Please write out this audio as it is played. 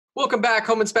Welcome back,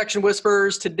 Home Inspection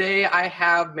Whispers. Today I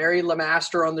have Mary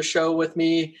Lemaster on the show with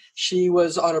me. She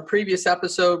was on a previous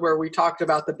episode where we talked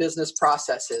about the business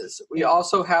processes. We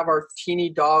also have our teeny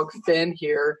dog, Finn,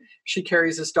 here. She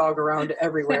carries this dog around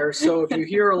everywhere. So if you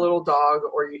hear a little dog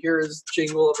or you hear his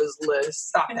jingle of his list,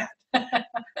 stop that.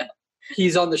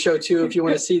 He's on the show too. If you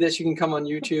want to see this, you can come on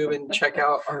YouTube and check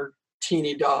out our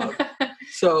teeny dog.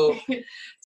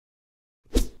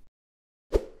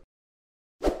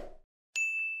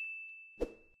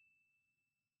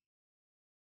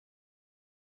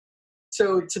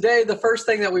 So today, the first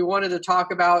thing that we wanted to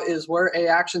talk about is where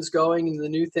A-Action's going and the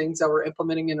new things that we're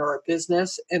implementing in our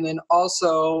business. And then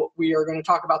also, we are going to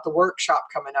talk about the workshop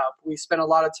coming up. We spent a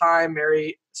lot of time,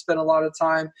 Mary spent a lot of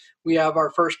time. We have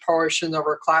our first portion of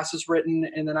our classes written,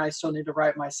 and then I still need to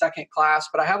write my second class.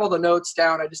 But I have all the notes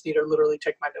down. I just need to literally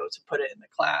take my notes and put it in the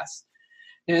class.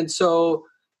 And so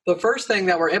the first thing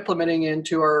that we're implementing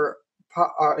into our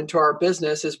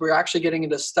business is we're actually getting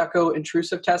into stucco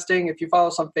intrusive testing. If you follow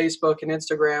us on Facebook and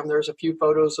Instagram, there's a few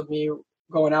photos of me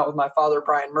going out with my father,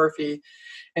 Brian Murphy.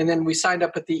 And then we signed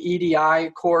up at the EDI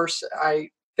course. I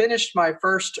finished my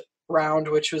first round,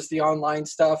 which was the online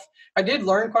stuff. I did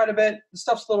learn quite a bit. The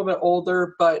stuff's a little bit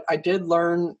older, but I did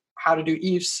learn how to do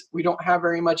EIFS. We don't have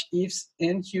very much EIFS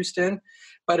in Houston,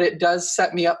 but it does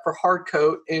set me up for hard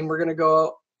coat. And we're going to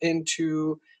go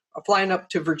into flying up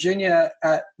to Virginia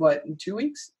at in 2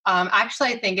 weeks? Actually,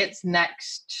 I think it's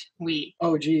next week.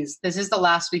 Oh, geez. This is the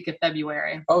last week of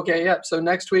February. Okay, yeah. So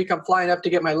next week I'm flying up to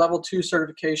get my level 2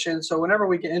 certification. So whenever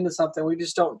we get into something, we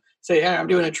just don't say, hey, I'm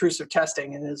doing intrusive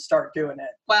testing and then start doing it.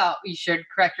 Well, you should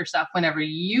correct yourself whenever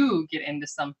you get into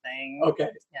something. Okay.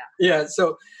 Yeah.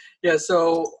 So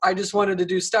I just wanted to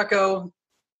do stucco.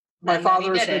 My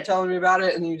father's been telling me about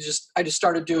it, and I just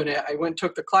started doing it. I went and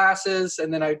took the classes,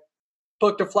 and then I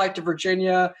booked a flight to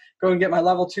Virginia, go and get my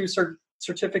level 2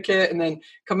 certificate, and then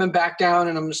coming back down,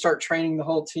 and I'm going to start training the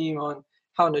whole team on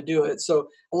how to do it. So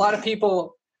a lot of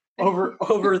people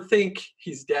overthink.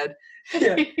 He's dead.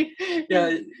 Yeah.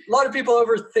 A lot of people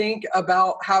overthink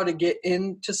about how to get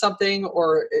into something,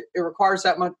 or it requires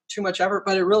too much effort,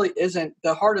 but it really isn't.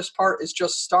 The hardest part is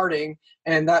just starting,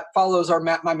 and that follows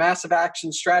my massive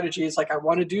action strategy. It's like I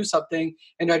want to do something,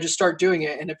 and I just start doing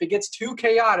it. And if it gets too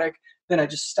chaotic, then I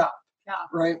just stop. Yeah.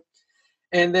 Right.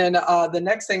 And then the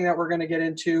next thing that we're going to get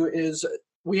into is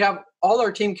we have all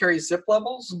our team carries zip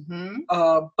levels,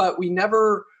 but we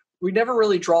never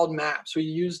really drawed maps. We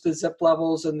used the zip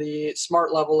levels and the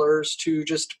smart levelers to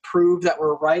just prove that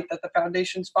we're right, that the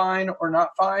foundation's fine or not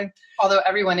fine. Although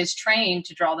everyone is trained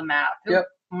to draw the map. Yep.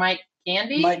 Mike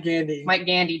Gandy? Mike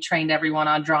Gandy trained everyone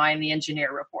on drawing the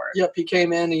engineer report. Yep, he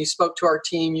came in and he spoke to our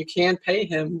team. You can pay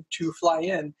him to fly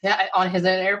in. Yeah, on his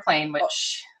own airplane,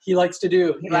 which he likes to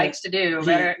do.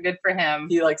 Good for him.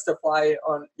 He likes to fly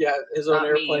on his own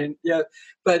airplane. Me. Yeah,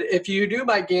 but if you do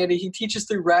Mike Gandy, he teaches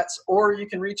through RETS, or you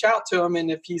can reach out to him, and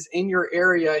if he's in your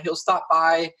area, he'll stop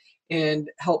by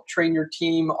and help train your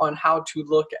team on how to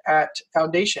look at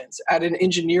foundations at an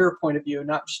engineer point of view,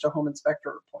 not just a home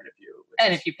inspector point of view.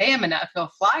 And if you pay him enough,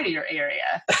 he'll fly to your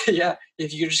area. Yeah.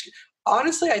 If you just,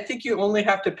 honestly, I think you only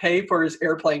have to pay for his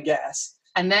airplane gas.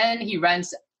 And then he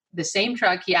rents the same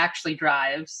truck he actually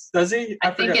drives. Does he?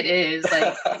 I think it is.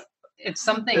 It's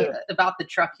something about the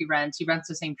truck he rents. He rents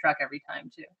the same truck every time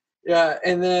too. Yeah,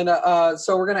 and then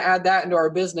so we're going to add that into our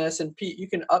business. And Pete, you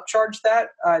can upcharge that.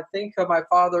 I think my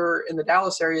father in the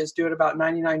Dallas area is doing about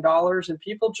 $99, and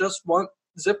people just want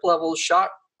zip levels shot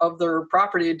of their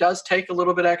property. It does take a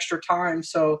little bit extra time,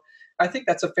 so I think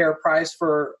that's a fair price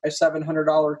for a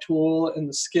 $700 tool and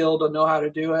the skill to know how to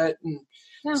do it.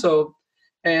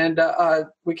 And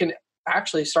we can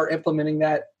actually start implementing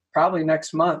that probably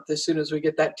next month as soon as we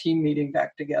get that team meeting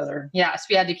back together. Yeah, so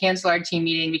we had to cancel our team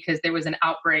meeting because there was an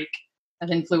outbreak of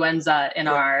influenza in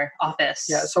our office.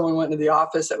 Yeah, someone went into the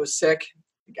office that was sick.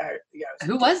 The guy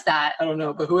Who was that? I don't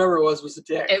know, but whoever it was a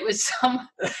dick. It was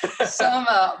some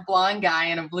blonde guy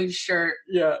in a blue shirt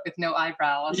with no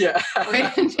eyebrows. Yeah.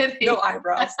 No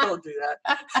eyebrows. Don't do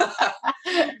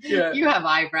that. Yeah. You have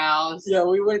eyebrows. Yeah,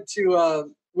 we went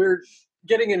to, we're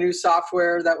getting a new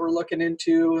software that we're looking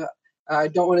into. I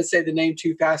don't want to say the name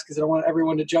too fast because I don't want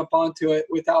everyone to jump onto it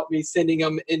without me sending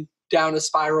them down a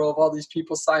spiral of all these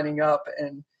people signing up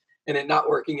and it not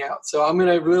working out. So I'm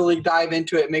going to really dive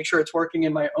into it, make sure it's working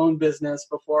in my own business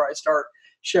before I start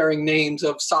sharing names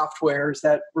of softwares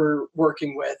that we're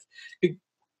working with.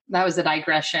 That was a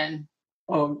digression.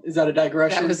 Is that a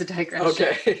digression? That was a digression.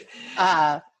 Okay.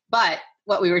 But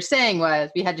what we were saying was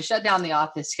we had to shut down the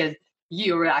office because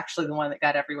you were actually the one that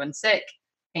got everyone sick.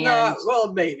 And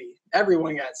well, maybe.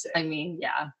 everyone got sick. I mean,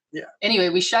 yeah. Yeah. Anyway,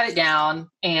 we shut it down.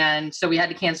 And so we had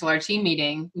to cancel our team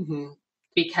meeting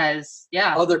because,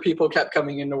 other people kept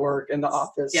coming into work in the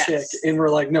office sick. And we're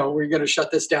like, no, we're going to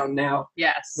shut this down now.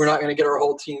 Yes. We're not going to get our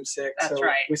whole team sick. That's so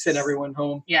right. We sent everyone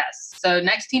home. Yes. So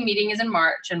next team meeting is in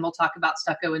March, and we'll talk about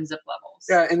stucco and zip levels.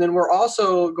 Yeah. And then we're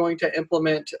also going to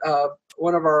implement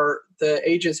one of the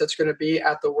agents that's going to be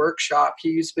at the workshop.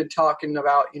 He's been talking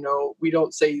about, we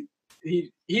don't say,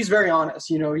 he's very honest,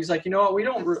 he's like, what, we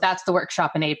don't. That's the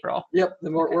workshop in April. Yep.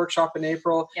 The workshop in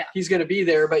April. Yeah. He's going to be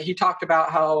there, but he talked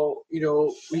about how,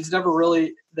 he's never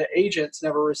really, the agents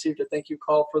never received a thank you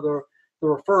call for the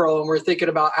referral. And we're thinking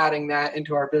about adding that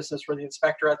into our business where the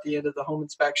inspector at the end of the home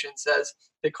inspection says,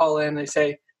 they call in, they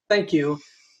say, thank you,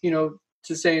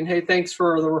 to saying, hey, thanks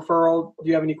for the referral. Do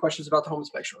you have any questions about the home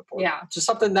inspection report? Yeah. Just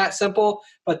something that simple,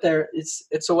 but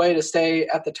it's a way to stay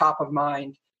at the top of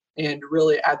mind and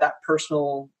really add that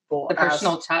personal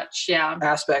touch,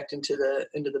 aspect into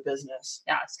the business.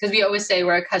 Yes, because we always say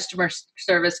we're a customer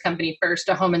service company first,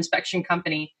 a home inspection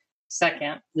company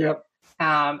second. Yep.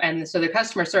 And so the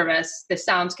customer service, this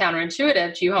sounds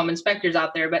counterintuitive to you home inspectors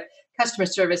out there, but customer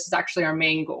service is actually our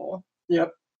main goal.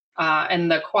 Yep.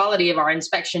 And the quality of our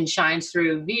inspection shines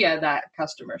through via that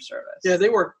customer service. Yeah, they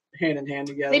work hand in hand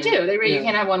together. They do. You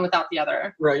can't have one without the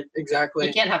other. Right, exactly.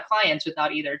 You can't have clients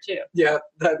without either, too. Yeah,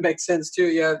 that makes sense, too.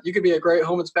 Yeah, you could be a great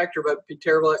home inspector, but be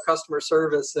terrible at customer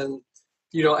service, and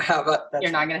you don't have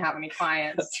you're not going to have any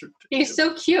clients. That's He's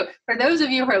so cute. For those of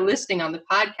you who are listening on the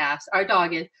podcast, our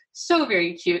dog is so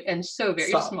very cute and so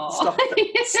very small.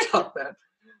 Stop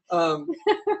that.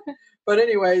 But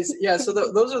anyways, yeah, so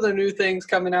those are the new things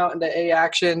coming out into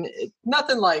A-Action.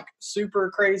 Nothing like super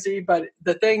crazy, but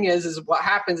the thing is what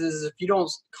happens is if you don't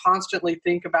constantly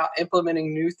think about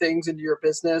implementing new things into your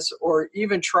business or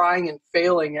even trying and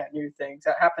failing at new things,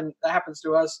 that happens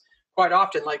to us quite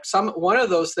often. Like one of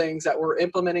those things that we're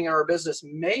implementing in our business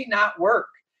may not work,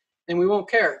 and we won't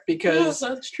care because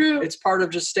that's true. It's part of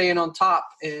just staying on top.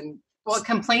 And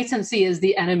complacency is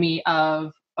the enemy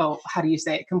of how do you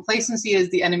say it? Complacency is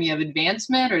the enemy of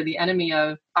advancement or the enemy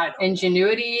of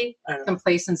ingenuity.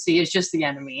 Complacency is just the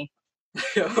enemy.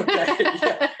 Okay,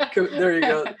 yeah. There you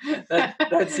go.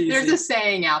 That's easy. There's a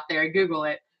saying out there. Google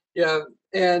it. Yeah.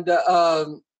 And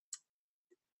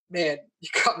man, you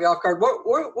caught me off guard.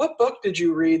 What book did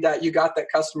you read that you got that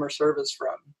customer service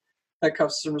from? That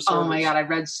customer service. Oh my God, I've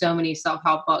read so many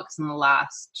self-help books in the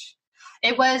last.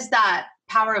 It was that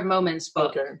Power of Moments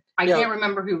book. Okay. I can't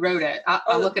remember who wrote it.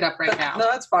 I'll look it up right now.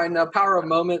 No, that's fine. Power of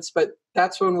Moments, but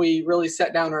that's when we really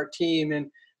sat down our team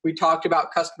and we talked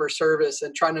about customer service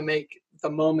and trying to make the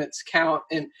moments count.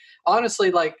 And honestly,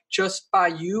 like just by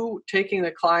you taking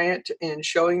the client and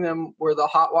showing them where the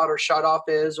hot water shutoff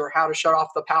is or how to shut off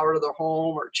the power to their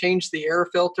home or change the air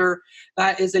filter,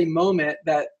 that is a moment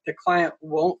that the client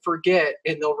won't forget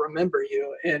and they'll remember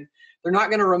you. And they're not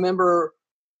going to remember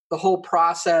the whole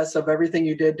process of everything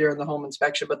you did during the home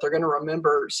inspection, but they're going to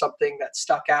remember something that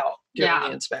stuck out during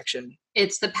the inspection.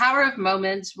 It's The Power of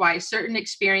Moments, Why Certain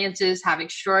Experiences Have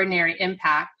Extraordinary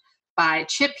Impact by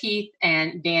Chip Heath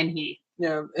and Dan Heath.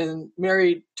 Yeah, and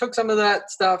Mary took some of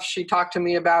that stuff. She talked to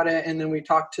me about it, and then we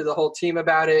talked to the whole team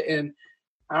about it, and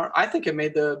I think it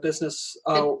made the business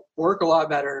work a lot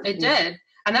better. It did.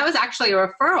 And that was actually a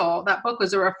referral. That book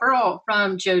was a referral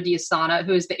from Joe Diasana,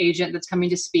 who is the agent that's coming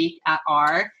to speak at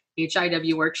our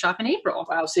HIW workshop in April.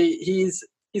 Wow. See,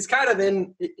 he's kind of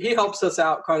he helps us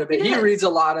out quite a bit. He reads a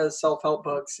lot of self-help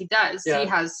books. He does. Yeah. He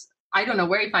has, I don't know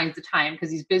where he finds the time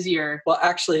because he's busier. Well,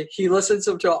 actually, he listens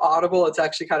to Audible. It's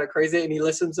actually kind of crazy. And he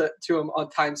listens to him on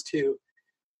times two.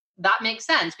 That makes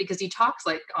sense because he talks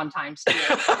like on times two.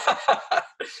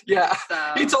 Yeah.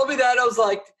 So. He told me that. I was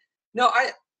like, no,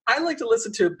 I like to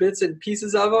listen to bits and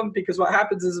pieces of them because what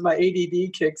happens is my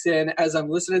ADD kicks in as I'm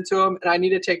listening to them, and I need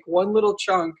to take one little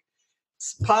chunk,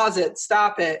 pause it,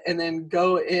 stop it, and then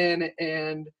go in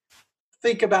and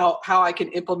think about how I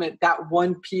can implement that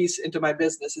one piece into my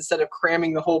business instead of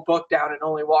cramming the whole book down and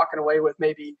only walking away with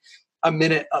maybe a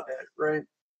minute of it, right?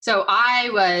 So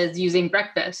I was using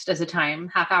breakfast as a time,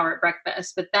 half hour at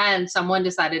breakfast, but then someone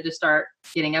decided to start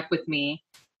getting up with me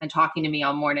and talking to me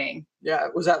all morning. Yeah.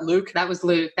 Was that Luke? That was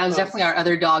Luke. That was definitely our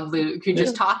other dog, Luke, who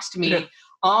just talks to me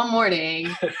all morning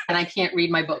and I can't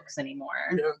read my books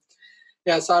anymore.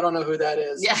 Yeah. So I don't know who that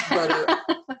is. Yeah. But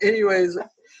anyways,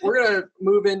 we're going to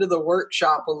move into the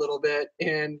workshop a little bit.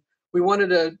 And we wanted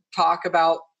to talk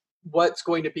about what's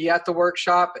going to be at the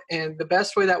workshop. And the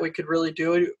best way that we could really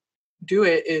do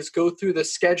it is go through the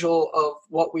schedule of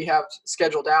what we have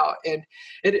scheduled out. And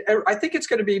I think it's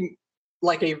going to be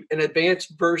like an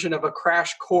advanced version of a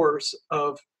crash course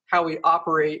of how we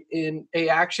operate in A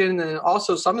Action. And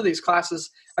also some of these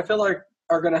classes I feel like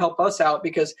are going to help us out,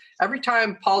 because every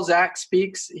time Paul Zach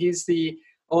speaks, he's the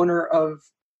owner of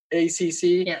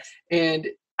ACC. Yes. And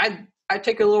I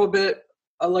take a little bit,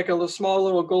 like a little small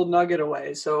little gold nugget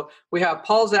away. So we have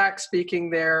Paul Zach speaking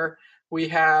there. We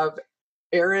have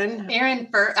Aaron.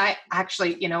 I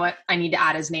actually, you know what? I need to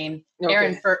add his name. Okay.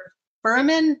 Aaron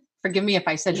Furman. Forgive me if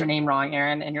I said your name wrong,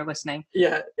 Aaron, and you're listening.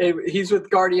 Yeah, he's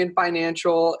with Guardian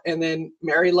Financial. And then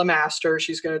Mary Lemaster,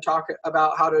 she's going to talk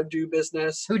about how to do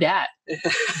business. Who dat?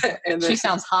 And then, she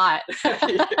sounds hot.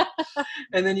 Yeah.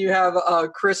 And then you have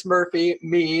Chris Murphy,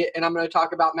 me, and I'm going to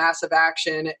talk about massive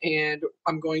action. And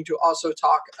I'm going to also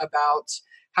talk about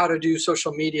how to do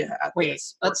social media at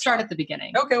this let's workshop. Start at the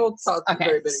beginning. Okay, we'll start at the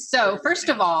very beginning. So first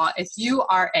of all, if you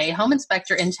are a home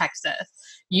inspector in Texas,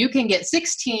 you can get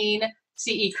 16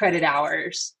 CE credit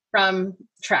hours from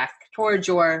TREC towards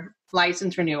your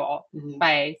license renewal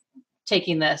by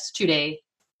taking this 2-day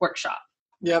workshop.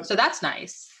 Yep. So that's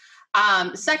nice.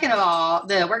 Second of all,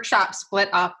 the workshop split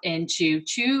up into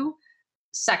 2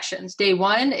 sections. Day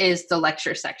 1 is the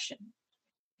lecture section.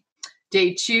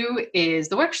 Day 2 is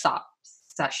the workshop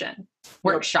session.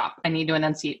 Workshop. I need to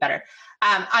enunciate better.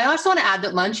 I also want to add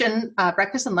that lunch and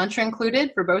breakfast and lunch are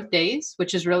included for both days,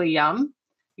 which is really yum,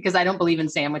 because I don't believe in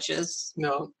sandwiches.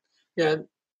 No. Yeah.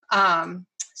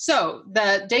 So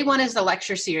the day 1 is the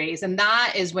lecture series, and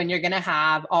that is when you're going to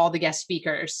have all the guest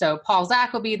speakers. So Paul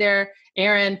Zach will be there,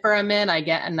 Aaron Furman,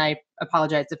 and I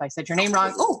apologize if I said your name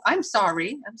wrong. Oh, I'm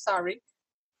sorry.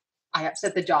 I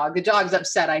upset the dog. The dog's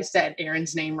upset I said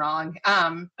Aaron's name wrong.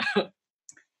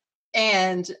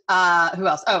 And who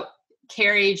else? Oh,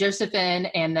 Carrie, Josephine,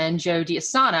 and then Joe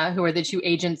Diasana, who are the 2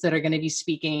 agents that are going to be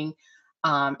speaking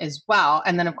as well.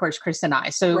 And then, of course, Chris and I.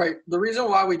 So, right. The reason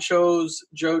why we chose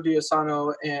Joe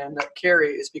Diasano and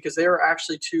Carrie is because they are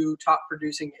actually 2 top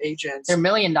producing agents. They're $1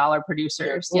 million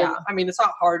producers. Well, I mean, it's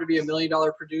not hard to be a $1 million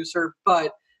producer,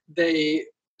 but they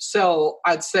sell,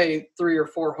 I'd say, 3 or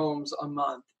 4 homes a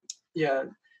month. Yeah.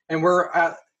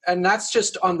 And that's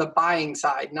just on the buying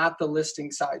side, not the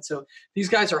listing side. So these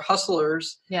guys are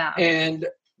hustlers. Yeah. And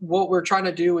what we're trying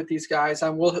to do with these guys,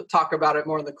 and we'll talk about it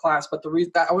more in the class, but the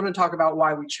reason I want to talk about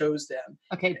why we chose them.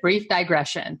 Okay, brief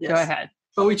digression. Yes. Go ahead.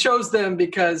 But we chose them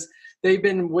because they've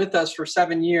been with us for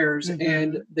 7 years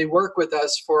and they work with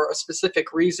us for a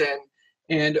specific reason.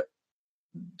 And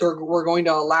we're going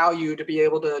to allow you to be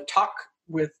able to talk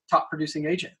with top producing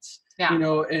agents. Yeah. You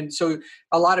know, and so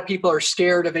a lot of people are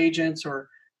scared of agents or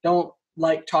don't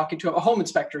like talking to home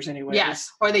inspectors anyway.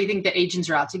 Yes. Or they think the agents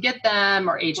are out to get them,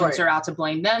 or agents are out to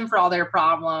blame them for all their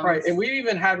problems. Right. And we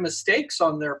even had mistakes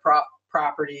on their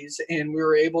properties, and we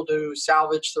were able to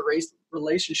salvage the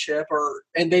relationship,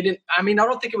 and they didn't, I mean, I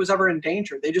don't think it was ever in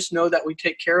danger. They just know that we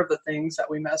take care of the things that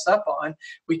we mess up on.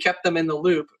 We kept them in the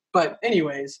loop. But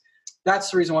anyways, that's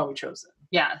the reason why we chose them.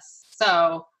 Yes.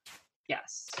 So,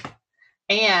 yes.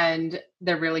 And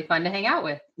they're really fun to hang out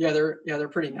with. Yeah, they're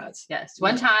pretty nuts. Yes.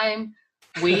 One time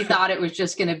we thought it was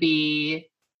just going to be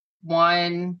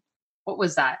what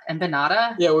was that?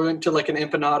 Empanada? Yeah, we went to like an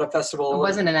empanada festival. It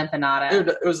wasn't an empanada.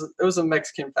 It was a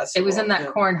Mexican festival. It was in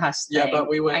that corn husk thing. Yeah, but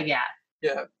we went.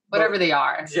 Yeah. Whatever they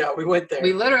are. Yeah, we went there.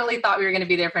 We literally thought we were going to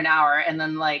be there for an hour, and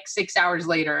then like 6 hours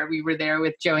later, we were there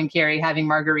with Joe and Carrie having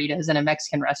margaritas in a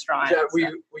Mexican restaurant. Yeah,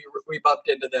 we bumped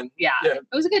into them. Yeah, it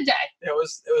was a good day. It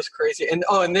was crazy, and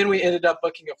then we ended up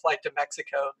booking a flight to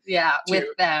Mexico. Yeah, with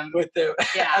them.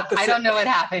 Yeah, I don't know what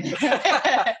happened.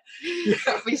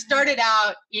 We started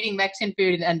out eating Mexican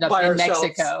food and ended up in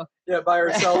Mexico. Yeah, by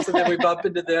ourselves, and then we bumped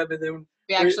into them, and then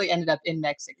we actually ended up in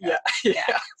Mexico.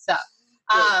 Yeah.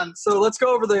 So let's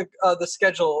go over the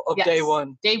schedule of day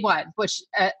 1. Day 1, which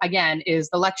again is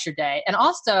the lecture day. And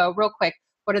also, real quick,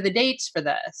 what are the dates for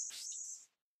this?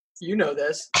 You know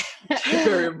this.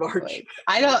 They're in March.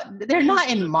 They're not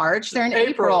in March. They're in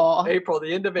April. April,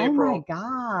 the end of April. Oh my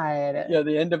God. Yeah,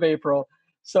 the end of April.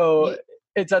 So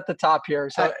it's at the top here.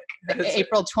 So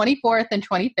April 24th and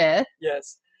 25th.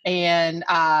 Yes. And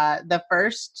the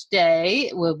first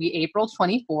day will be April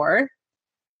 24th.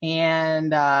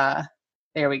 And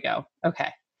there we go. Okay.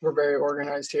 We're very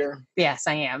organized here. Yes,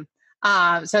 I am.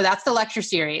 So that's the lecture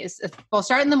series. We'll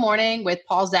start in the morning with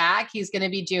Paul Zach. He's going to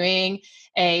be doing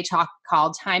a talk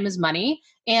called Time is Money.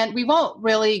 And we won't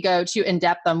really go too in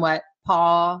depth on what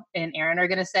Paul and Aaron are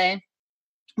going to say,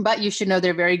 but you should know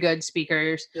they're very good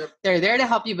speakers. Yep. They're there to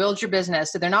help you build your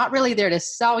business. So they're not really there to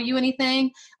sell you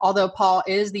anything. Although Paul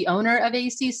is the owner of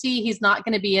ACC, he's not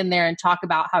going to be in there and talk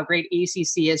about how great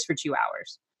ACC is for 2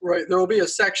 hours. Right. There will be a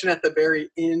section at the very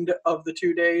end of the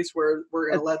 2 days where we're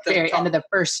going to let them end of the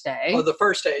first day. Oh, the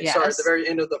first day. Yes. Sorry, the very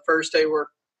end of the first day where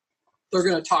they're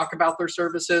going to talk about their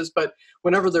services, but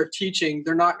whenever they're teaching,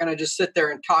 they're not going to just sit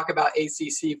there and talk about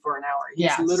ACC for an hour.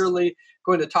 He's literally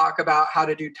going to talk about how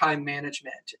to do time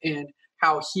management and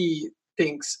how he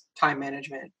thinks time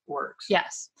management works.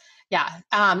 Yes. Yeah.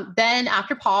 Then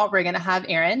after Paul, we're going to have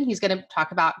Aaron. He's going to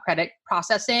talk about credit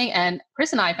processing. And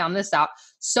Chris and I found this out.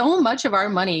 So much of our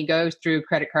money goes through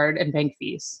credit card and bank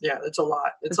fees. Yeah, it's a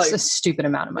lot. It's like a stupid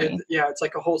amount of money. It's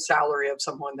like a whole salary of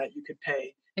someone that you could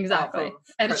pay. Exactly.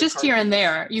 And it's just here and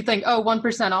there. You think, oh,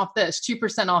 1% off this,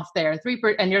 2% off there,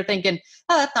 3%. And you're thinking,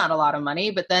 oh, that's not a lot of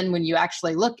money. But then when you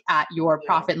actually look at your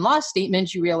profit and loss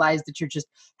statement, you realize that you're just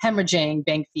hemorrhaging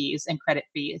bank fees and credit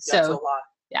fees. That's a lot.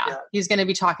 Yeah, he's going to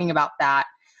be talking about that.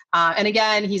 And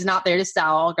again, he's not there to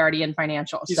sell Guardian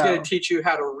Financial. He's going to teach you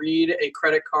how to read a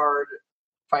credit card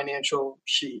financial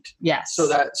sheet. Yes.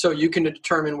 So you can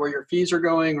determine where your fees are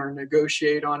going or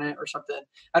negotiate on it or something.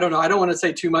 I don't know. I don't want to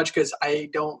say too much because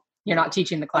You're not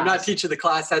teaching the class. I'm not teaching the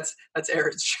class. That's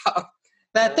Aaron's job.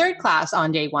 The third class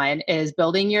on day one is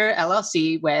building your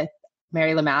LLC with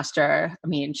Mary LeMaster. I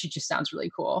mean, she just sounds really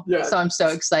cool. Yeah. So I'm so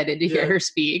excited to hear her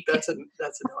speak. That's annoying.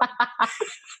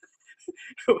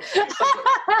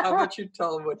 How about you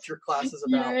tell them what your class is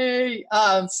about? Yay.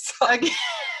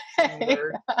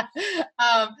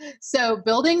 So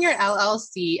building your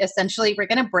LLC, essentially, we're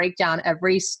going to break down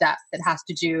every step that has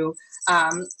to do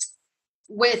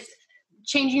with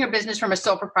changing your business from a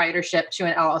sole proprietorship to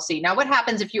an LLC. Now, what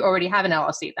happens if you already have an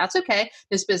LLC? That's okay.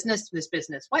 This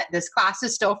class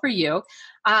is still for you,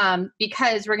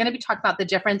 because we're going to be talking about the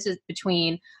differences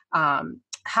between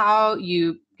how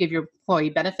you give your employee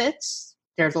benefits.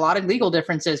 There's a lot of legal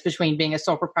differences between being a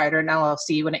sole proprietor and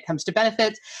LLC when it comes to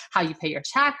benefits, how you pay your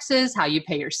taxes, how you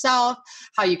pay yourself,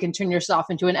 how you can turn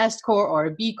yourself into an S Corp or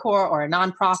a B Corp or a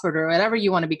nonprofit or whatever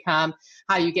you want to become,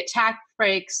 how you get tax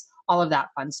breaks, all of that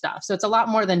fun stuff. So it's a lot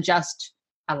more than just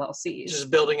LLCs. Just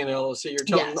building an LLC. You're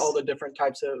telling all the different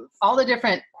types of... all the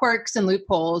different quirks and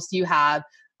loopholes you have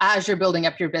as you're building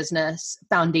up your business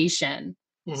foundation.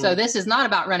 Mm-hmm. So this is not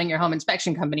about running your home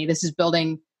inspection company. This is about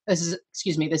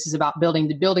building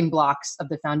the building blocks of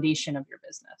the foundation of your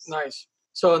business. Nice.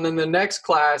 So, and then the next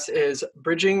class is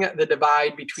bridging the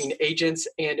divide between agents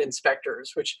and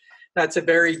inspectors, which that's a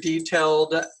very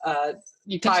detailed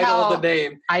title of the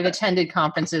name. I've attended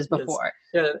conferences before.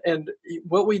 Yes. Yeah, and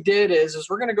what we did is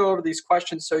we're going to go over these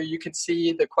questions so you can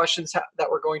see the questions that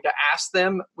we're going to ask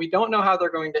them. We don't know how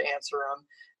they're going to answer them.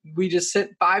 We just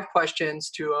sent 5 questions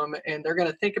to them, and they're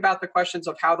going to think about the questions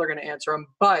of how they're going to answer them.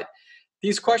 But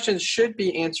these questions should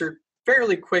be answered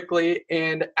fairly quickly,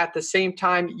 and at the same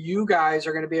time, you guys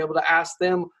are going to be able to ask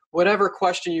them whatever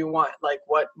question you want, like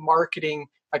what marketing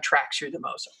attracts you the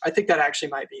most. I think that actually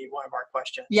might be one of our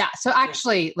questions. Yeah. So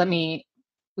actually,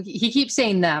 he keeps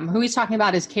saying them. Who he's talking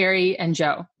about is Carrie and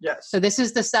Joe. Yes. So this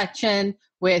is the section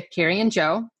with Carrie and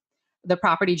Joe, the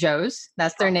Property Joes.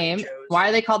 That's their name. Joes. Why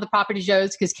are they called the Property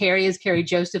Joes? Because Carrie is Carrie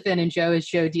Josephine and Joe is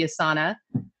Joe Diasana.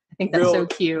 I think that's so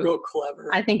cute. Real clever.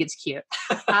 I think it's cute.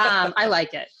 I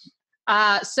like it.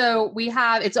 So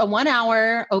it's a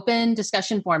 1-hour open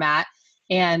discussion format,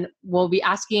 and we'll be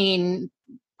asking,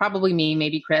 probably me,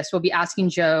 maybe Chris, we'll be asking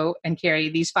Joe and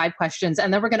Carrie these 5 questions,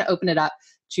 and then we're going to open it up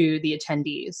to the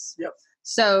attendees. Yep.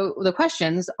 So the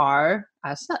questions are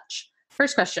as such.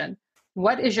 First question,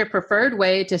 what is your preferred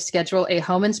way to schedule a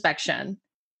home inspection?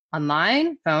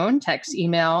 Online, phone, text,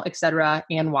 email, etc.,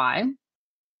 and why?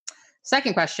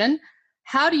 Second question,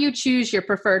 how do you choose your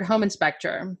preferred home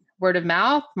inspector? Word of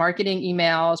mouth, marketing,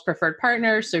 emails, preferred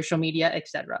partners, social media,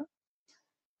 etc.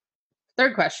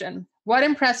 Third question, what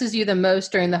impresses you the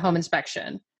most during the home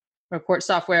inspection? Report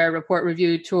software, report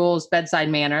review tools, bedside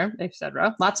manner,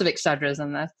 etc. Lots of etceteras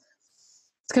in this.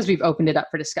 It's because we've opened it up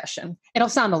for discussion. It'll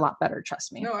sound a lot better,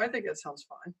 trust me. No, I think it sounds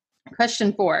fine.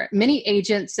 Question 4, many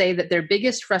agents say that their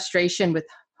biggest frustration with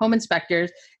home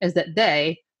inspectors is that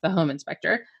they, the home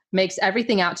inspector, makes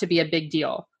everything out to be a big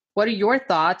deal. What are your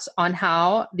thoughts on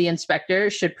how the inspector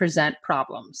should present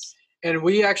problems? And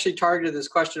we actually targeted this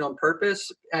question on purpose.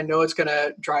 I know it's going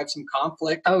to drive some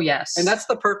conflict. Oh, yes. And that's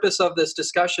the purpose of this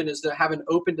discussion, is to have an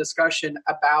open discussion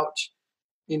about,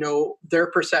 their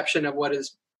perception of what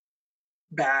is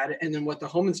bad, and then what the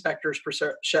home inspector's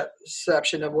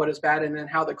perception of what is bad, and then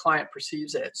how the client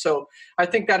perceives it. So I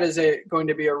think that is going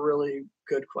to be a really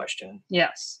good question.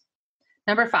 Yes.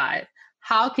 Number 5.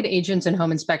 How can agents and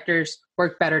home inspectors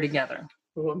work better together?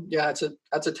 Yeah,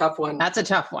 that's a tough one. That's a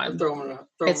tough one.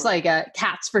 It's like a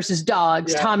cats versus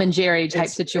dogs, Tom and Jerry type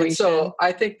situation. So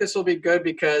I think this will be good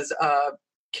because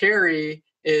Carrie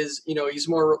is, he's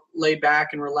more laid back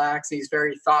and relaxed. He's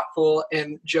very thoughtful.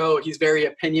 And Joe, he's very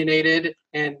opinionated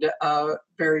and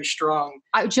very strong.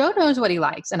 Joe knows what he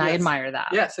likes, and Yes. I admire that.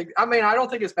 Yes. I mean, I don't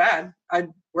think it's bad.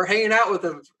 We're hanging out with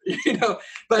him,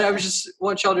 but I just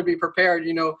want y'all to be prepared.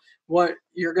 What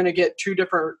you're going to get two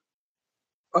different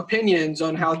opinions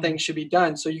on how things should be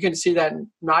done. So you can see that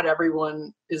not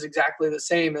everyone is exactly the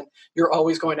same, and you're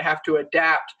always going to have to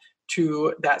adapt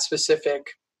to that specific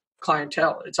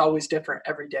clientele. It's always different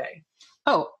every day.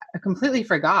 Oh, I completely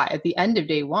forgot. At the end of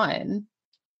day one,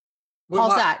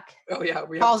 Paul Zach. Oh yeah,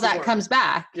 Paul Zach comes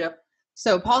back. Yep.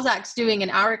 So Paul Zach's doing an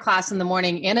hour class in the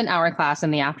morning and an hour class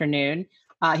in the afternoon.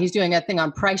 He's doing a thing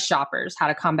on price shoppers, how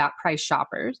to combat price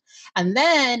shoppers. And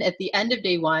then at the end of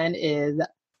day one is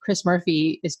Chris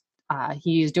Murphy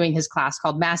he's doing his class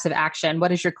called Massive Action.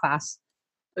 What is your class?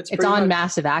 It's on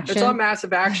Massive Action. It's on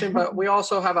Massive Action, but we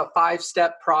also have a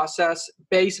 5-step process,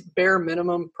 bare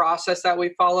minimum process that we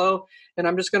follow. And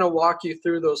I'm just going to walk you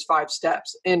through those 5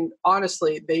 steps. And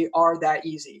honestly, they are that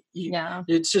easy.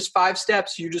 It's just 5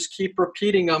 steps. You just keep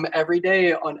repeating them every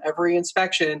day on every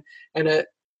inspection, and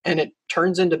it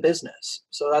turns into business.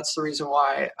 So that's the reason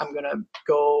why I'm going to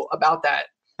go about that.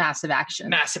 Massive Action.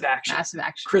 Massive Action. Massive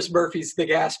Action. Chris Murphy's the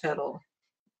gas pedal.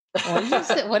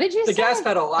 What did you say? The gas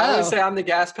pedal. I always say I'm the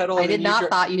gas pedal. I did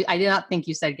not think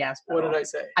you said gas pedal. What did I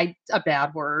say? A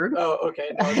bad word. Oh, okay.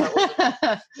 No,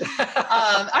 that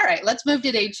wasn't. All right, let's move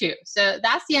to day 2. So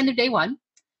that's the end of day 1.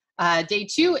 Day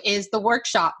 2 is the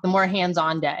workshop, the more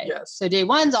hands-on day. Yes. So day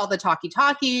 1's all the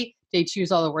talky. Day 2's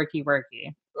all the worky.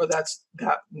 Oh, that's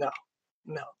that. No,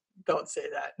 don't say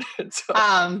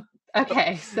that.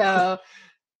 Okay. So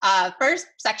first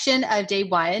section of day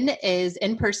 1 is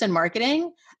in-person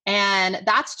marketing. And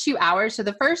that's 2 hours. So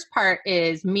the first part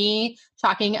is me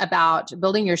talking about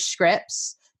building your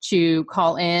scripts to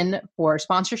call in for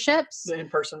sponsorships. The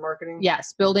in-person marketing?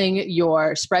 Yes. Building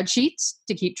your spreadsheets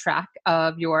to keep track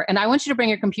of and I want you to bring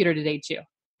your computer to day 2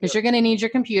 because you're going to need your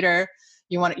computer.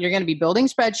 You're going to be building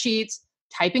spreadsheets,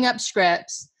 typing up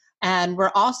scripts. And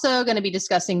we're also going to be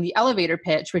discussing the elevator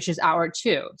pitch, which is hour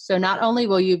 2. So not only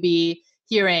will you be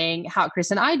hearing how Chris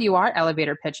and I do our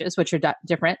elevator pitches, which are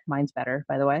different. Mine's better,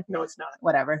 by the way. No, it's not.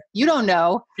 Whatever. You don't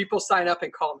know. People sign up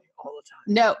and call me all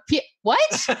the time. No.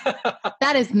 What?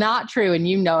 That is not true, and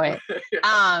you know it.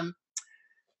 Yeah.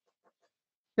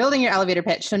 Building your elevator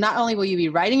pitch. So not only will you be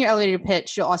writing your elevator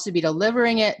pitch, you'll also be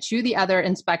delivering it to the other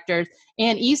inspectors.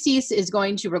 And ECS is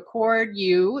going to record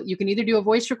you. You can either do a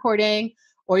voice recording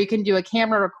or you can do a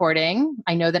camera recording.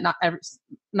 I know that not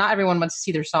everyone wants to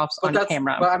see themselves on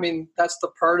camera. But I mean, that's the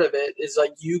part of it is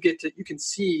like you can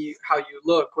see how you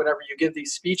look whenever you give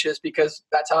these speeches because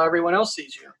that's how everyone else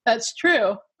sees you. That's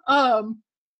true.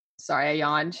 Sorry, I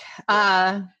yawned.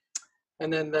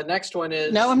 And then the next one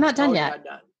is... No, I'm not done yet.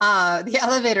 Not done. The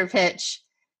elevator pitch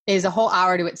is a whole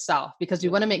hour to itself because we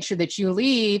want to make sure that you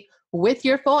leave with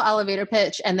your full elevator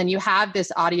pitch and then you have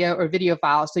this audio or video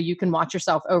file so you can watch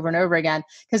yourself over and over again.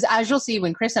 Because as you'll see,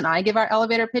 when Chris and I give our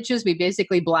elevator pitches, we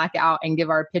basically black out and give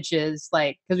our pitches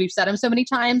because we've said them so many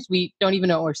times, we don't even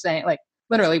know what we're saying,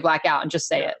 literally black out and just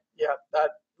say it. Yeah,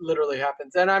 that literally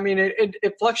happens. And I mean,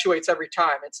 it fluctuates every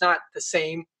time. It's not the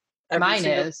same. Mine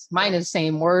is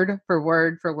same word for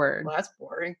word for word. Well, that's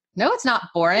boring. No, it's not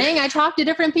boring. I talk to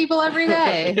different people every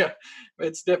day. Yeah,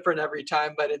 it's different every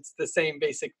time, but it's the same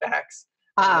basic facts.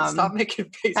 Stop making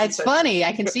faces. It's funny.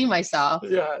 I can see myself.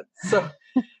 Yeah. So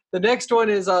the next one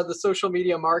is the social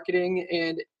media marketing,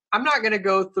 and I'm not going to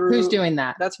go through. Who's doing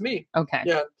that? That's me. Okay.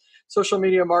 Yeah, social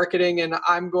media marketing, and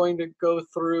I'm going to go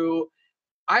through.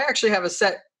 I actually have a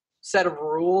set of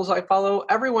rules I follow.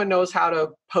 Everyone knows how to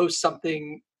post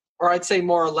something. Or I'd say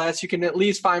more or less, you can at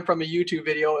least find from a YouTube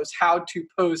video is how to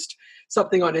post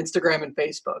something on Instagram and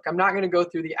Facebook. I'm not going to go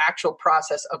through the actual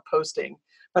process of posting,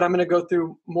 but I'm going to go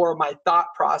through more of my thought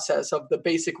process of the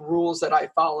basic rules that I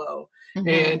follow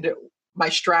and my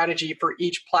strategy for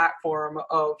each platform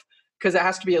because it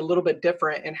has to be a little bit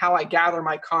different in how I gather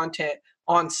my content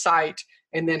on site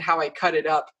and then how I cut it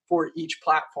up for each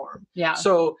platform. Yeah.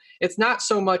 So it's not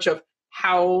so much of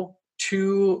how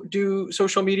to do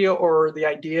social media or the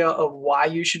idea of why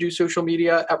you should do social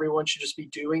media. Everyone should just be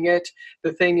doing it.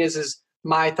 The thing is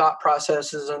my thought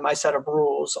processes and my set of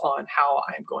rules on how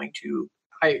I'm going to,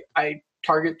 I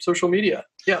target social media.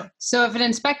 Yeah. So if an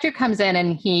inspector comes in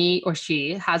and he or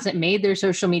she hasn't made their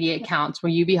social media accounts,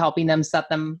 will you be helping them set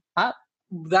them up?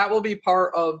 That will be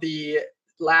part of the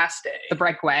last day. The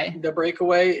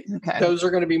breakaway. Okay. Those are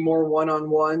going to be more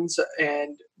one-on-ones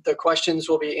and the questions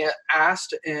will be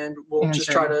asked and we'll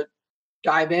just try to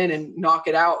dive in and knock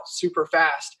it out super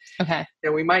fast. Okay.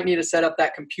 And we might need to set up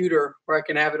that computer where I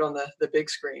can have it on the big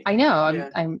screen. I know.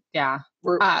 Yeah.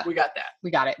 We got that.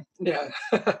 We got it. Yeah.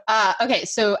 Okay.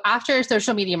 So after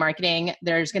social media marketing,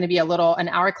 there's going to be an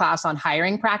hour class on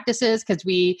hiring practices. Cause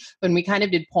when we kind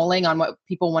of did polling on what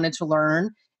people wanted to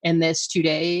learn in this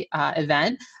 2-day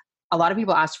event, a lot of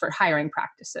people asked for hiring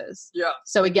practices. Yeah.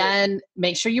 So again,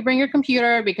 make sure you bring your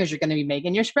computer because you're going to be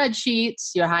making your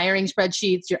spreadsheets, your hiring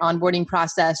spreadsheets, your onboarding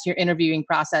process, your interviewing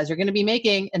process. You're going to be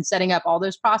making and setting up all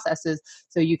those processes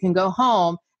so you can go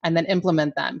home and then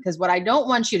implement them. Because what I don't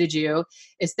want you to do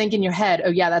is think in your head, oh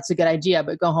yeah, that's a good idea,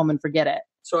 but go home and forget it.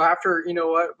 So after, you know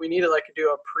what, we need to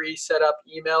do a pre-set up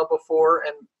email before,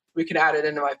 and we can add it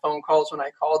into my phone calls when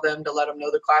I call them to let them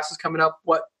know the class is coming up,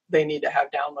 what they need to have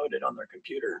downloaded on their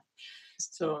computer.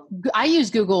 So I use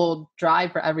Google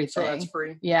Drive for everything. So that's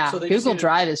free. Yeah, so Google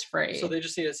Drive is free. So they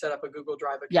just need to set up a Google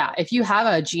Drive account. Yeah, if you have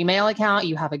a Gmail account,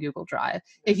 you have a Google Drive.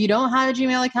 If you don't have a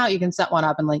Gmail account, you can set one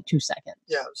up in 2 seconds.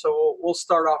 Yeah, so we'll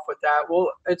start off with that.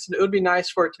 It would be nice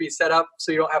for it to be set up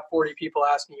so you don't have 40 people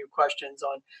asking you questions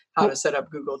on how to set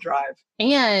up Google Drive.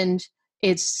 And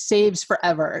it saves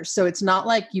forever. So it's not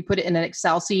like you put it in an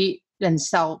Excel sheet and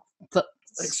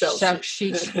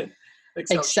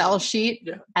Excel sheet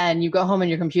yeah. And you go home and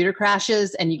your computer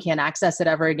crashes and you can't access it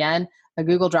ever again. A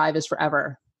Google Drive is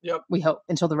forever. Yep. We hope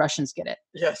until the Russians get it.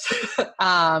 Yes.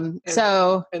 And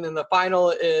then the final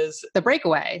is the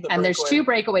breakaway. There's 2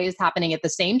 breakaways happening at the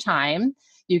same time.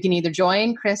 You can either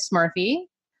join Chris Murphy.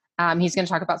 He's going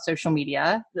to talk about social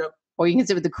media. Yep. Or you can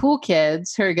sit with the cool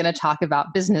kids who are going to talk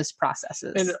about business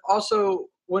processes. And also,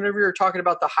 whenever you're talking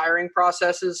about the hiring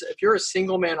processes, if you're a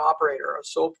single man operator,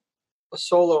 a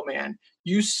solo man,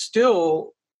 you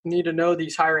still need to know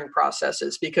these hiring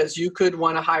processes, because you could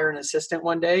want to hire an assistant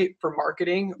one day for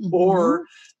marketing, or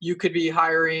you could be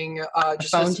hiring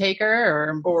just a phone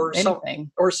taker or anything,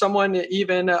 or someone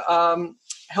even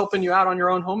helping you out on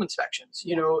your own home inspections.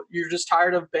 You know, you're just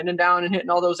tired of bending down and hitting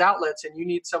all those outlets, and you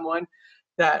need someone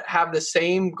that have the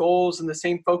same goals and the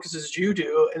same focus as you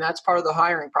do. And that's part of the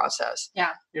hiring process.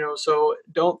 Yeah. You know, so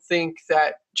don't think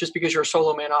that just because you're a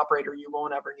solo man operator, you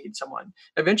won't ever need someone.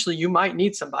 Eventually you might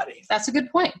need somebody. That's a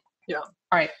good point. Yeah. All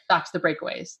right. Back to the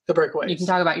breakaways. The breakaways. You can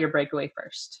talk about your breakaway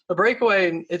first. The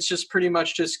breakaway, it's just pretty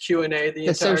much just Q&A.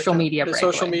 The social media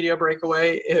breakaway. Social media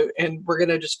breakaway. And we're going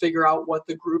to just figure out what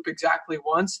the group exactly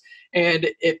wants. And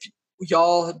if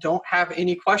y'all don't have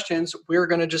any questions, we're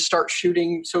going to just start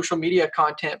shooting social media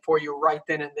content for you right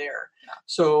then and there. Yeah.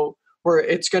 So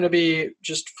it's going to be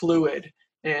just fluid,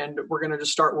 and we're going to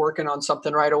just start working on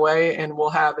something right away. And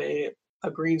we'll have a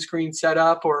green screen set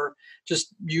up, or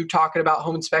just you talking about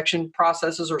home inspection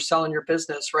processes or selling your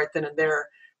business right then and there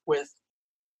with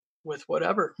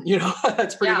whatever, you know.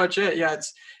 That's pretty much it. Yeah.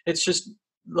 It's just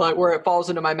like where it falls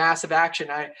into my massive action.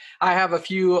 I have a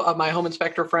few of my home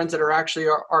inspector friends that are actually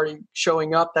already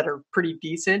showing up that are pretty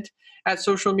decent at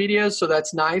social media. So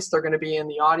that's nice. They're going to be in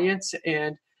the audience,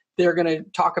 and they're going to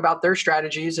talk about their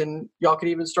strategies, and y'all can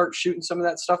even start shooting some of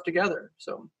that stuff together.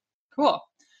 So cool.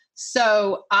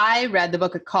 So I read the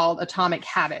book called Atomic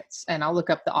Habits, and I'll look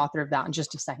up the author of that in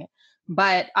just a second.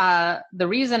 But the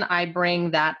reason I bring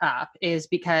that up is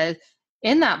because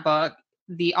in that book,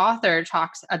 the author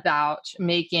talks about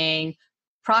setting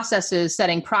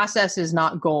processes,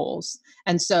 not goals.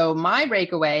 And so my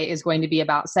breakaway is going to be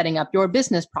about setting up your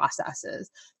business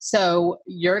processes. So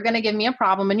you're going to give me a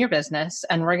problem in your business,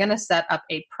 and we're going to set up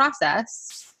a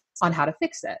process on how to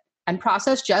fix it. And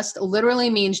process just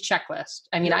literally means checklist.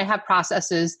 I mean, I have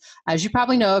processes, as you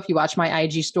probably know, if you watch my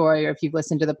IG story or if you've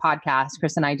listened to the podcast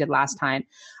Chris and I did last time,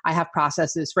 I have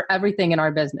processes for everything in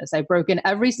our business. I've broken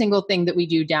every single thing that we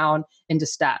do down into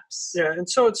steps. Yeah. And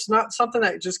so it's not something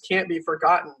that just can't be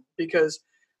forgotten, because,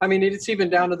 I mean, it's even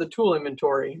down to the tool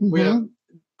inventory. We have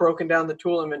broken down the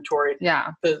tool inventory. Yeah.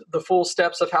 The full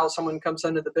steps of how someone comes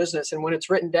into the business. And when it's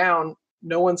written down,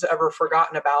 no one's ever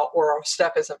forgotten about, or a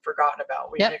step isn't forgotten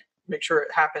about. We make sure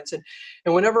it happens. And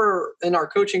whenever in our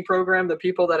coaching program, the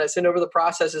people that I send over the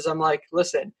processes, I'm like,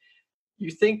 listen,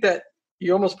 you think that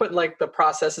you almost put the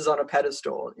processes on a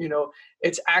pedestal, you know,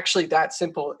 it's actually that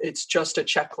simple. It's just a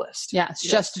checklist. Yeah. It's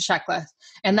just a checklist.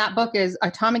 And that book is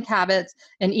Atomic Habits,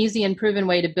 an easy and proven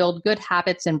way to build good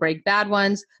habits and break bad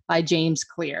ones, by James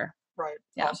Clear. Right.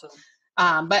 Yeah.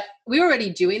 Awesome. But we were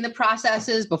already doing the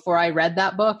processes before I read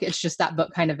that book. It's just that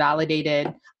book kind of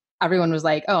validated. Everyone was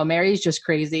like, oh, Mary's just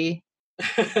crazy.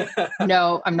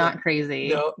 No, I'm not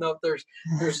crazy. No, there's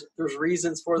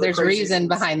reasons for the There's reason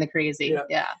behind the crazy.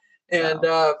 Yeah.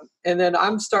 And then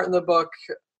I'm starting the book.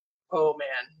 Oh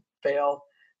man, fail.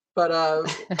 but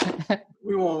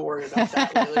we won't worry about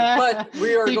that really. But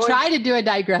we are he tried to do a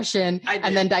digression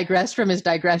and then digressed from his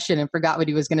digression and forgot what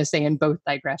he was going to say in both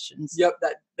digressions. Yep,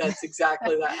 that's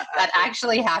exactly that. That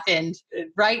actually happened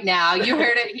right now. You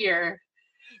heard it here.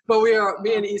 But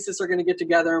me and Isis are going to get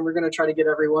together and we're going to try to get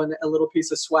everyone a little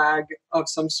piece of swag of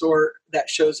some sort that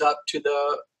shows up to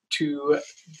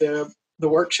the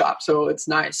workshop. So it's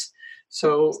nice.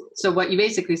 So what you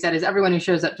basically said is everyone who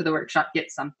shows up to the workshop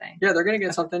gets something. Yeah, they're going to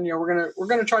get something. We're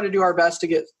going to try to do our best to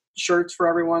get shirts for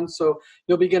everyone. So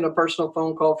you'll be getting a personal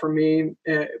phone call from me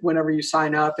whenever you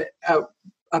sign up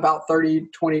about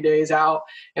 20 days out.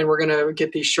 And we're going to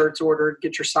get these shirts ordered,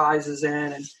 get your sizes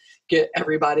in, and get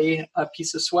everybody a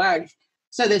piece of swag.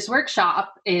 So this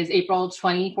workshop is April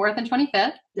 24th and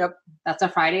 25th. Yep. That's a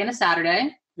Friday and a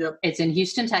Saturday. Yep. It's in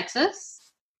Houston, Texas.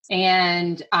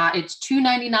 And it's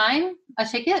 $2.99 a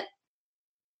ticket.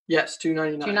 Yes,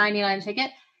 $2.99. $2.99 a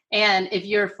ticket. And if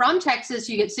you're from Texas,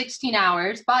 you get 16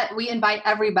 hours, but we invite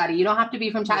everybody. You don't have to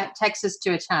be from Texas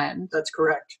to attend. That's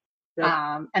correct. Yep.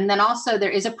 And then also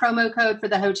there is a promo code for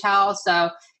the hotel. So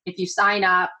if you sign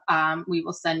up, we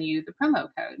will send you the promo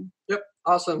code. Yep.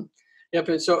 Awesome.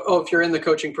 Yep. So, if you're in the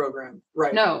coaching program,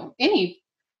 right? No.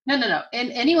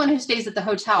 And anyone who stays at the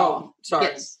hotel. Oh,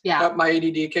 sorry. My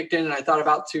ADD kicked in and I thought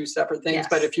about two separate things. Yes.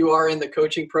 But if you are in the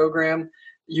coaching program,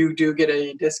 you do get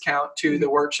a discount to the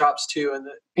workshops too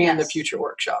and the future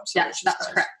workshops. So yes, that's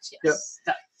nice. Correct. Yes.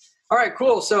 Yep. All right,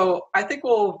 cool. So I think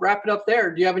we'll wrap it up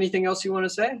there. Do you have anything else you want to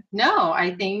say? No,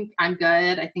 I think I'm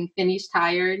good. I think Finney's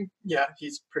tired. Yeah,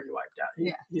 he's pretty wiped out.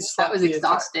 That was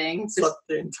exhausting. Slept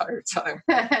the entire time.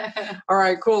 All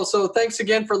right, cool. So thanks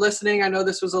again for listening. I know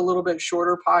this was a little bit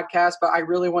shorter podcast, but I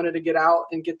really wanted to get out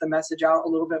and get the message out a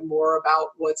little bit more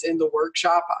about what's in the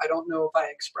workshop. I don't know if I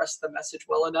expressed the message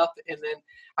well enough. And then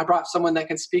I brought someone that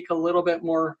can speak a little bit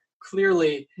more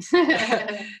clearly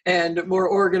and more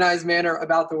organized manner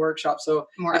about the workshop. So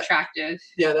more attractive.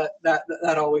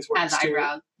 That always works. As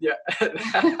eyebrows. Yeah.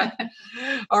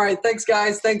 All right. Thanks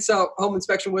guys. Thanks Home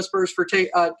Inspection Whispers for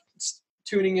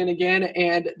tuning in again.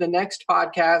 And the next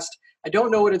podcast, I don't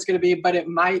know what it's going to be, but it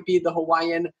might be the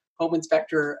Hawaiian home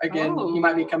inspector again. He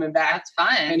might be coming back. That's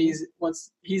fun. And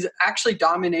he's actually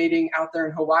dominating out there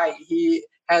in Hawaii. He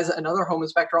has another home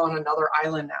inspector on another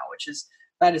island now,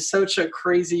 that is such a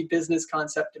crazy business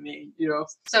concept to me,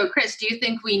 So, Chris, do you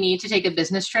think we need to take a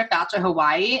business trip out to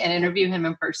Hawaii and interview him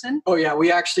in person? Oh, yeah.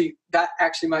 That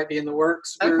actually might be in the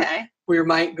works. Okay. We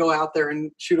might go out there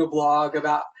and shoot a blog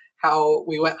about how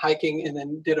we went hiking and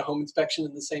then did a home inspection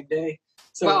in the same day.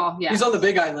 So he's on the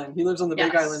Big Island. He lives on the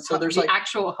Big Island. So there's the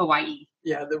actual Hawaii.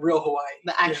 Yeah, the real Hawaii.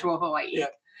 The actual Hawaii. Yeah.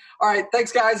 All right.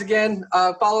 Thanks, guys, again.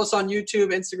 Follow us on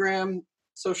YouTube, Instagram,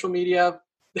 social media.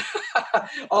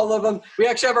 All of them. We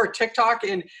actually have our TikTok,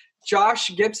 and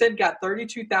Josh Gibson got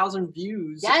 32,000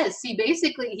 views. Yes, is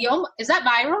that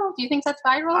viral? Do you think that's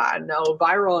viral? No,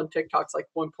 viral on TikTok's like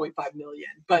 1.5 million.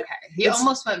 But he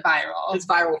almost went viral. It's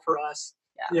viral for us.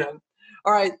 Yeah.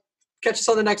 All right. Catch us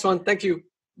on the next one. Thank you.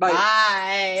 Bye.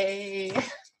 Bye.